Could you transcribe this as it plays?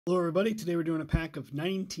Hello everybody, today we're doing a pack of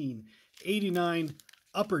 1989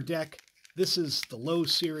 Upper Deck. This is the low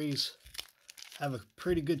series. Have a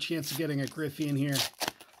pretty good chance of getting a Griffey in here.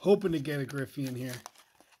 Hoping to get a Griffey in here.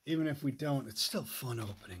 Even if we don't, it's still fun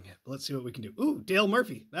opening it. But let's see what we can do. Ooh, Dale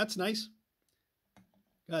Murphy. That's nice.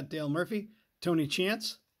 Got Dale Murphy. Tony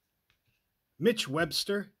Chance. Mitch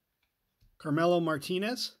Webster. Carmelo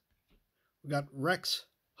Martinez. We got Rex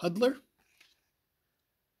Hudler.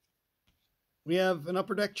 We have an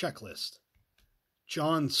Upper Deck checklist.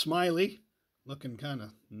 John Smiley, looking kind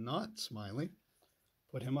of not smiley.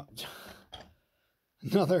 Put him up.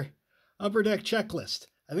 Another Upper Deck checklist.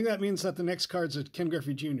 I think that means that the next card's a Ken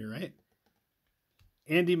Griffey Jr., right?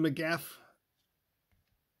 Andy McGaff.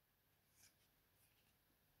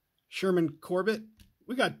 Sherman Corbett.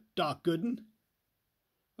 We got Doc Gooden.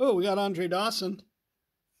 Oh, we got Andre Dawson.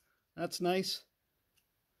 That's nice.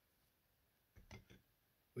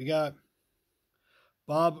 We got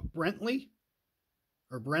Bob Brentley,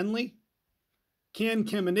 or Brenly, Ken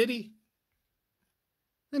Caminiti,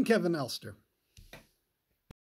 and Kevin Elster.